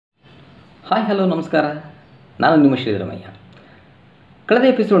Hi hello ನಮಸ್ಕಾರ. ನಾನು ನಿಮ್ಮ ಶ್ರೀಧರಮಯ್ಯ. ಕಳೆದ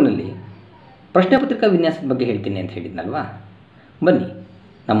ಎಪಿಸೋಡ್ನಲ್ಲಿ ಪ್ರಶ್ನೆ ಪತ್ರಿಕಾ ವಿನ್ಯಾಸದ ಬಗ್ಗೆ ಹೇಳ್ತೀನಿ ಅಂತ ಹೇಳಿದ್ನಲ್ವಾ. ಬನ್ನಿ,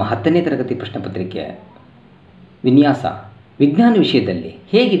 ನಮ್ಮ 10ನೇ ತರಗತಿ ಪ್ರಶ್ನೆ ಪತ್ರಿಕೆ ವಿನ್ಯಾಸ ವಿಜ್ಞಾನ ವಿಷಯದಲ್ಲಿ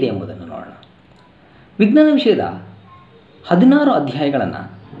ಹೇಗಿದೆ ಎಂಬುದನ್ನು ನೋಡೋಣ. ವಿಜ್ಞಾನ ವಿಷಯದ 16 ಅಧ್ಯಾಯಗಳನ್ನು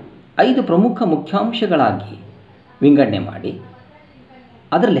 5 ಪ್ರಮುಖ ಮುಖ್ಯಾಂಶಗಳಾಗಿ ವಿಂಗಡಣೆ ಮಾಡಿ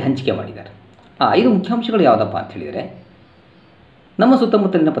ಅದರಲ್ಲಿ ಹಂಚಿಕೆ ಮಾಡಿದ್ದಾರೆ. ಆ 5 ಮುಖ್ಯಾಂಶಗಳು ಯಾವುದಪ್ಪ ಅಂತ ಹೇಳಿದರೆ, ನಮ್ಮ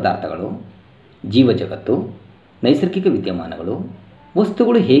ಸುತ್ತಮುತ್ತಲಿನ ಪದಾರ್ಥಗಳು, ಜೀವಜಗತ್ತು, ನೈಸರ್ಗಿಕ ವಿದ್ಯಮಾನಗಳು,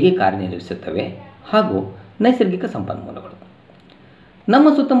 ವಸ್ತುಗಳು ಹೇಗೆ ಕಾರ್ಯನಿರ್ವಹಿಸುತ್ತವೆ ಹಾಗೂ ನೈಸರ್ಗಿಕ ಸಂಪನ್ಮೂಲಗಳು. ನಮ್ಮ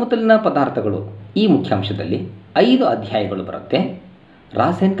ಸುತ್ತಮುತ್ತಲಿನ ಪದಾರ್ಥಗಳು ಈ ಮುಖ್ಯಾಂಶದಲ್ಲಿ 5 ಅಧ್ಯಾಯಗಳು ಬರುತ್ತೆ.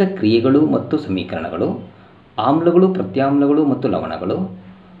 ರಾಸಾಯನಿಕ ಕ್ರಿಯೆಗಳು ಮತ್ತು ಸಮೀಕರಣಗಳು, ಆಮ್ಲಗಳು, ಪ್ರತ್ಯಾಮ್ಲಗಳು ಮತ್ತು ಲವಣಗಳು,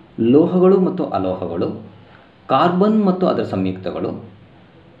 ಲೋಹಗಳು ಮತ್ತು ಅಲೋಹಗಳು, ಕಾರ್ಬನ್ ಮತ್ತು ಅದರ ಸಂಯುಕ್ತಗಳು,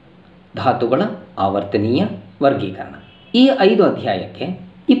 ಧಾತುಗಳ ಆವರ್ತನೀಯ ವರ್ಗೀಕರಣ. ಈ 5 ಅಧ್ಯಾಯಕ್ಕೆ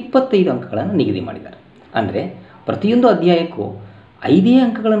 25 ಅಂಕಗಳನ್ನು ನಿಗದಿ ಮಾಡಿದ್ದಾರೆ. ಅಂದರೆ ಪ್ರತಿಯೊಂದು ಅಧ್ಯಾಯಕ್ಕೂ 5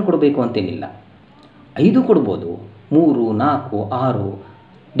 ಅಂಕಗಳನ್ನು ಕೊಡಬೇಕು ಅಂತೇನಿಲ್ಲ, 5 ಕೊಡ್ಬೋದು, 3, 4, 6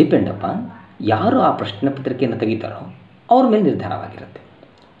 ಡಿಪೆಂಡ್ ಅಪಾನ್ ಯಾರು ಆ ಪ್ರಶ್ನೆ ಪತ್ರಿಕೆಯನ್ನು ತೆಗಿತಾರೋ ಅವ್ರ ಮೇಲೆ ನಿರ್ಧಾರವಾಗಿರುತ್ತೆ.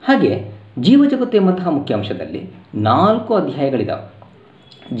 ಹಾಗೆ ಜೀವಜಗತ್ತು ಎಂಬಂತಹ ಮುಖ್ಯಾಂಶದಲ್ಲಿ 4 ಅಧ್ಯಾಯಗಳಿದ್ದಾವೆ.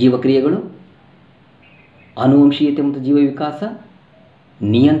 ಜೀವಕ್ರಿಯೆಗಳು, ಆನುವಂಶೀಯತೆ ಮತ್ತು ಜೀವ ವಿಕಾಸ,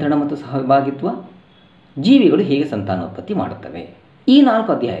 ನಿಯಂತ್ರಣ ಮತ್ತು ಸಹಭಾಗಿತ್ವ, ಜೀವಿಗಳು ಹೇಗೆ ಸಂತಾನೋತ್ಪತ್ತಿ ಮಾಡುತ್ತವೆ. ಈ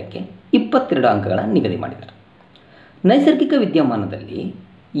 4 ಅಧ್ಯಾಯಕ್ಕೆ 22 ಅಂಕಗಳನ್ನು ನಿಗದಿ ಮಾಡಿದ್ದಾರೆ. ನೈಸರ್ಗಿಕ ವಿದ್ಯಮಾನದಲ್ಲಿ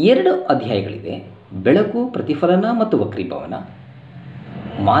 2 ಅಧ್ಯಾಯಗಳಿವೆ. ಬೆಳಕು, ಪ್ರತಿಫಲನ ಮತ್ತು ವಕ್ರೀಭವನ,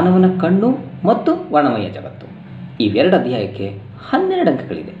 ಮಾನವನ ಕಣ್ಣು ಮತ್ತು ವರ್ಣಮಯ ಜಗತ್ತು. ಇವೆರಡು ಅಧ್ಯಾಯಕ್ಕೆ 12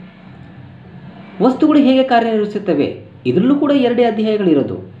 ಅಂಕಗಳಿದೆ. ವಸ್ತುಗಳು ಹೇಗೆ ಕಾರ್ಯನಿರ್ವಹಿಸುತ್ತವೆ, ಇದರಲ್ಲೂ ಕೂಡ 2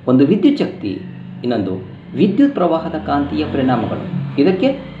 ಅಧ್ಯಾಯಗಳಿರೋದು. ಒಂದು ವಿದ್ಯುತ್ ಶಕ್ತಿ, ಇನ್ನೊಂದು ವಿದ್ಯುತ್ ಪ್ರವಾಹದ ಕಾಂತೀಯ ಪರಿಣಾಮಗಳು. ಇದಕ್ಕೆ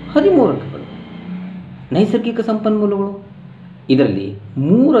 13 ಅಂಕಗಳು. ನೈಸರ್ಗಿಕ ಸಂಪನ್ಮೂಲಗಳು, ಇದರಲ್ಲಿ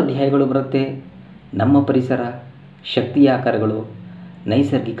 3 ಅಧ್ಯಾಯಗಳು ಬರುತ್ತೆ. ನಮ್ಮ ಪರಿಸರ, ಶಕ್ತಿಯ ಆಕಾರಗಳು,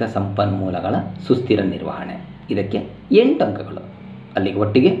 ನೈಸರ್ಗಿಕ ಸಂಪನ್ಮೂಲಗಳ ಸುಸ್ಥಿರ ನಿರ್ವಹಣೆ. ಇದಕ್ಕೆ 8 ಅಂಕಗಳು. ಅಲ್ಲಿಗೆ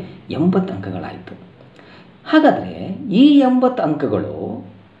ಒಟ್ಟಿಗೆ 80 ಅಂಕಗಳಾಯಿತು. ಹಾಗಾದರೆ ಈ 80 ಅಂಕಗಳು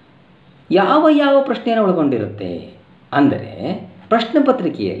ಯಾವ ಯಾವ ಪ್ರಶ್ನೆಯನ್ನು ಒಳಗೊಂಡಿರುತ್ತೆ ಅಂದರೆ, ಪ್ರಶ್ನೆ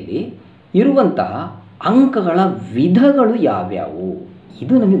ಪತ್ರಿಕೆಯಲ್ಲಿ ಇರುವಂತಹ ಅಂಕಗಳ ವಿಧಗಳು ಯಾವ್ಯಾವು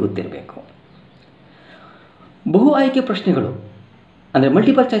ಇದು ನಮಗೆ ಗೊತ್ತಿರಬೇಕು. ಬಹು ಆಯ್ಕೆ ಪ್ರಶ್ನೆಗಳು ಅಂದರೆ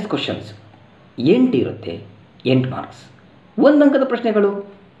ಮಲ್ಟಿಪಲ್ ಚಾಯ್ಸ್ ಕ್ವಶನ್ಸ್ 8 ಇರುತ್ತೆ, 8 ಮಾರ್ಕ್ಸ್. 1 ಅಂಕದ ಪ್ರಶ್ನೆಗಳು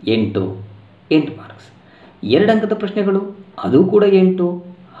 8 ಮಾರ್ಕ್ಸ್. 2 ಅಂಕದ ಪ್ರಶ್ನೆಗಳು ಅದು ಕೂಡ 8,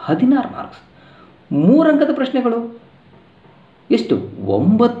 16 ಮಾರ್ಕ್ಸ್. 3 ಅಂಕದ ಪ್ರಶ್ನೆಗಳು ಎಷ್ಟು,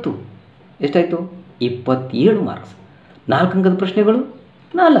 9, ಎಷ್ಟಾಯಿತು, 27 ಮಾರ್ಕ್ಸ್. 4 ಅಂಕದ ಪ್ರಶ್ನೆಗಳು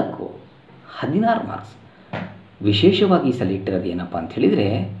 4, 16 ಮಾರ್ಕ್ಸ್. ವಿಶೇಷವಾಗಿ ಈ ಸಲ ಇಟ್ಟಿರೋದು ಏನಪ್ಪ ಅಂತ ಹೇಳಿದರೆ,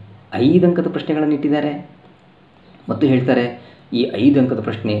 5 ಅಂಕದ ಪ್ರಶ್ನೆಗಳನ್ನು ಇಟ್ಟಿದ್ದಾರೆ ಮತ್ತು ಹೇಳ್ತಾರೆ ಈ 5 ಅಂಕದ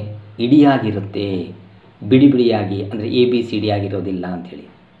ಪ್ರಶ್ನೆ ಇಡಿಯಾಗಿರುತ್ತೆ, ಬಿಡಿ ಬಿಡಿಯಾಗಿ ಅಂದರೆ ABCD ಆಗಿರೋದಿಲ್ಲ ಅಂಥೇಳಿ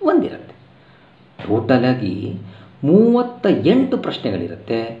ಒಂದಿರುತ್ತೆ. ಟೋಟಲಾಗಿ 38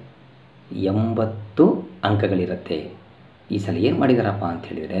 ಪ್ರಶ್ನೆಗಳಿರುತ್ತೆ, 80 ಅಂಕಗಳಿರುತ್ತೆ. ಈ ಸಲ ಏನು ಮಾಡಿದಾರಪ್ಪ ಅಂತ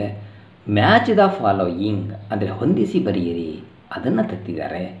ಹೇಳಿದರೆ, ಮ್ಯಾಚ್ ದ ಫಾಲೋಯಿಂಗ್ ಅಂದರೆ ಹೊಂದಿಸಿ ಬರೆಯಿರಿ ಅದನ್ನು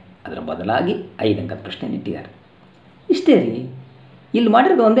ತೆಗೆದಿದ್ದಾರೆ. ಅದರ ಬದಲಾಗಿ 5 ಅಂಕದ ಪ್ರಶ್ನೆ ಇಟ್ಟಿದ್ದಾರೆ. ಇಷ್ಟೇ ರೀ. ಇಲ್ಲಿ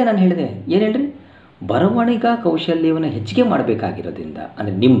ಮಾಡಿರೋದು ಒಂದೇ, ನಾನು ಹೇಳಿದೆ, ಏನು ಹೇಳ್ರಿ, ಬರವಣಿಗೆ ಕೌಶಲ್ಯವನ್ನು ಹೆಚ್ಚಿಗೆ ಮಾಡಬೇಕಾಗಿರೋದ್ರಿಂದ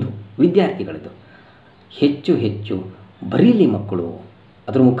ಅಂದರೆ ನಿಮ್ಮದು ವಿದ್ಯಾರ್ಥಿಗಳದ್ದು ಹೆಚ್ಚು ಹೆಚ್ಚು ಬರೀಲಿ ಮಕ್ಕಳು,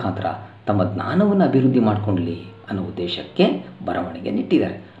 ಅದರ ಮುಖಾಂತರ ತಮ್ಮ ಜ್ಞಾನವನ್ನು ಅಭಿವೃದ್ಧಿ ಮಾಡಿಕೊಳ್ಳಲಿ ಅನ್ನೋ ಉದ್ದೇಶಕ್ಕೆ ಬರವಣಿಗೆ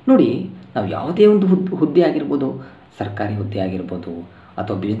ನಿಟ್ಟಿದ್ದಾರೆ. ನೋಡಿ, ನಾವು ಯಾವುದೇ ಒಂದು ಹುದ್ದೆ ಆಗಿರ್ಬೋದು, ಸರ್ಕಾರಿ ಹುದ್ದೆ ಆಗಿರ್ಬೋದು,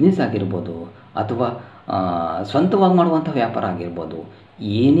 ಅಥವಾ ಬಿಸ್ನೆಸ್ ಆಗಿರ್ಬೋದು, ಅಥವಾ ಸ್ವಂತವಾಗಿ ಮಾಡುವಂಥ ವ್ಯಾಪಾರ ಆಗಿರ್ಬೋದು,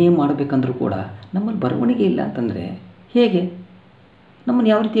 ಏನೇ ಮಾಡಬೇಕಂದ್ರೂ ಕೂಡ ನಮ್ಮಲ್ಲಿ ಬರವಣಿಗೆ ಇಲ್ಲ ಅಂತಂದರೆ ಹೇಗೆ?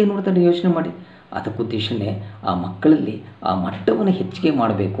 ನಮ್ಮನ್ನು ಯಾವ ರೀತಿ ನೋಡ್ತಾರೆ ಯೋಚನೆ ಮಾಡಿ. ಅದಕ್ಕುದ್ದೇಶನೇ ಆ ಮಕ್ಕಳಲ್ಲಿ ಆ ಮಟ್ಟವನ್ನು ಹೆಚ್ಚಿಗೆ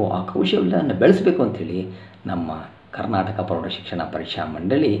ಮಾಡಬೇಕು, ಆ ಕೌಶಲ್ಯವನ್ನು ಬೆಳೆಸಬೇಕು ಅಂಥೇಳಿ ನಮ್ಮ ಕರ್ನಾಟಕ ಪ್ರೌಢಶಿಕ್ಷಣ ಪರೀಕ್ಷಾ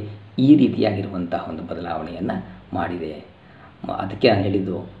ಮಂಡಳಿ ಈ ರೀತಿಯಾಗಿರುವಂತಹ ಒಂದು ಬದಲಾವಣೆಯನ್ನು ಮಾಡಿದೆ. ಅದಕ್ಕೆ ನಾನು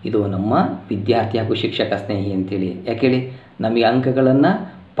ಹೇಳಿದ್ದು, ಇದು ನಮ್ಮ ವಿದ್ಯಾರ್ಥಿ ಹಾಗೂ ಶಿಕ್ಷಕ ಸ್ನೇಹಿ ಅಂತೇಳಿ. ಯಾಕೆ ಹೇಳಿ, ನಮಗೆ ಅಂಕಗಳನ್ನು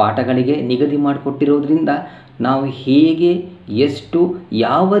ಪಾಠಗಳಿಗೆ ನಿಗದಿ ಮಾಡಿಕೊಟ್ಟಿರೋದ್ರಿಂದ ನಾವು ಹೇಗೆ, ಎಷ್ಟು,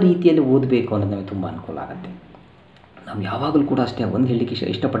 ಯಾವ ರೀತಿಯಲ್ಲಿ ಓದಬೇಕು ಅನ್ನೋದು ನಮಗೆ ತುಂಬ ಅನುಕೂಲ ಆಗುತ್ತೆ. ನಾವು ಯಾವಾಗಲೂ ಕೂಡ ಅಷ್ಟೇ ಒಂದು ಹೇಳಲಿಕ್ಕೆ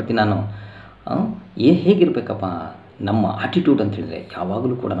ಇಷ್ಟಪಡ್ತೀನಿ ನಾನು, ಹೇಗಿರಬೇಕಪ್ಪ ನಮ್ಮ ಆಟಿಟ್ಯೂಡ್ ಅಂತ ಹೇಳಿದ್ರೆ,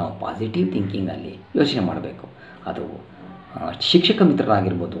 ಯಾವಾಗಲೂ ಕೂಡ ನಾವು ಪಾಸಿಟಿವ್ ಥಿಂಕಿಂಗಲ್ಲಿ ಯೋಚನೆ ಮಾಡಬೇಕು. ಅದು ಶಿಕ್ಷಕ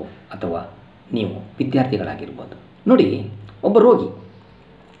ಮಿತ್ರರಾಗಿರ್ಬೋದು ಅಥವಾ ನೀವು ವಿದ್ಯಾರ್ಥಿಗಳಾಗಿರ್ಬೋದು. ನೋಡಿ, ಒಬ್ಬ ರೋಗಿ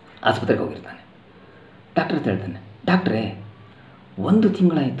ಆಸ್ಪತ್ರೆಗೆ ಹೋಗಿರ್ತಾನೆ. ಡಾಕ್ಟರ್ ಹತ್ರ ಹೇಳ್ತಾನೆ, ಡಾಕ್ಟ್ರೇ 1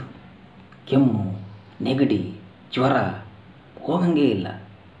 ತಿಂಗಳಾಯಿತು, ಕೆಮ್ಮು, ನೆಗಡಿ, ಜ್ವರ ಹೋಗಂಗೇ ಇಲ್ಲ,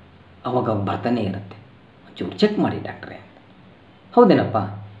 ಅವಾಗ ಬರ್ತಾನೆ ಇರುತ್ತೆ, ಒಂಚೂರು ಚೆಕ್ ಮಾಡಿ ಡಾಕ್ಟ್ರೇ. ಹೌದೇನಪ್ಪ?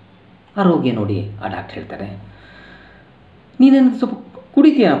 ಆ ರೋಗಿ ನೋಡಿ ಆ ಡಾಕ್ಟ್ರ್ ಹೇಳ್ತಾರೆ, ನೀನೇನು ಸ್ವಲ್ಪ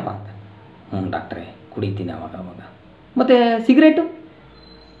ಕುಡಿತೀಯನಪ್ಪ ಅಂತ. ಹ್ಞೂ ಡಾಕ್ಟ್ರೇ ಕುಡಿತೀನಿ ಅವಾಗ ಅವಾಗ. ಮತ್ತು ಸಿಗರೇಟು?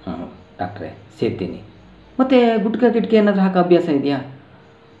 ಹ್ಞೂ ಡಾಕ್ಟ್ರೇ ಸೇರ್ತೀನಿ. ಮತ್ತು ಗುಟ್ಕಾ ಗಿಟ್ಕೆ ಏನಾದರೂ ಹಾಕೋ ಅಭ್ಯಾಸ ಇದೆಯಾ?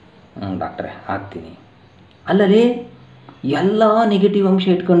 ಹ್ಞೂ ಡಾಕ್ಟ್ರೇ ಹಾಕ್ತೀನಿ. ಅಲ್ಲಲೇ ಎಲ್ಲ ನೆಗೆಟಿವ್ ಅಂಶ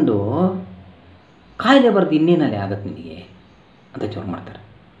ಇಟ್ಕೊಂಡು ಕಾಯಿಲೆ ಬರ್ದು ಇನ್ನೇನಲ್ಲಿ ಆಗತ್ತೆ ನಿನಗೆ ಅಂತ ಜೋರು ಮಾಡ್ತಾರೆ.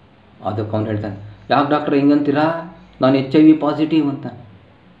 ಅದಕ್ಕೆ ಅವ್ನು ಹೇಳ್ತಾನೆ, ಯಾಕೆ ಡಾಕ್ಟ್ರ್ ಹಿಂಗಂತೀರಾ, ನಾನು HIV ಪಾಸಿಟಿವ್ ಅಂತ.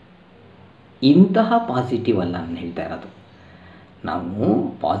 ಇಂತಹ ಪಾಸಿಟಿವ್ ಅಲ್ಲ ನಾನು ಹೇಳ್ತಾ ಇರೋದು. ನಾವು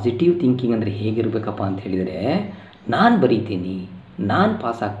ಪಾಸಿಟಿವ್ ಥಿಂಕಿಂಗ್ ಅಂದರೆ ಹೇಗಿರಬೇಕಪ್ಪ ಅಂತ ಹೇಳಿದರೆ, ನಾನು ಬರೀತೀನಿ, ನಾನು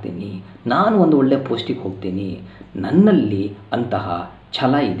ಪಾಸ್ ಆಗ್ತೀನಿ, ನಾನು ಒಂದು ಒಳ್ಳೆಯ ಪೋಸ್ಟಿಗೆ ಹೋಗ್ತೀನಿ, ನನ್ನಲ್ಲಿ ಅಂತಹ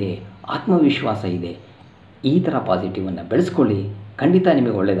ಛಲ ಇದೆ, ಆತ್ಮವಿಶ್ವಾಸ ಇದೆ. ಈ ಥರ ಪಾಸಿಟಿವನ್ನು ಬೆಳೆಸ್ಕೊಳ್ಳಿ, ಖಂಡಿತ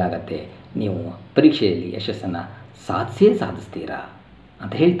ನಿಮಗೆ ಒಳ್ಳೆಯದಾಗತ್ತೆ. ನೀವು ಪರೀಕ್ಷೆಯಲ್ಲಿ ಯಶಸ್ಸನ್ನು ಸಾಧಿಸ್ತೀರಾ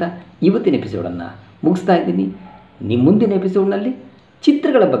ಅಂತ ಹೇಳ್ತಾ ಇವತ್ತಿನ ಎಪಿಸೋಡನ್ನು ಮುಗಿಸ್ತಾ ಇದ್ದೀನಿ. ನಿಮ್ಮ ಮುಂದಿನ ಎಪಿಸೋಡ್ನಲ್ಲಿ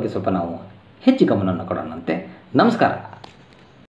ಚಿತ್ರಗಳ ಬಗ್ಗೆ ಸ್ವಲ್ಪ ನಾವು ಹೆಚ್ಚು ಗಮನವನ್ನು ಕೊಡೋಣಂತೆ. ನಮಸ್ಕಾರ.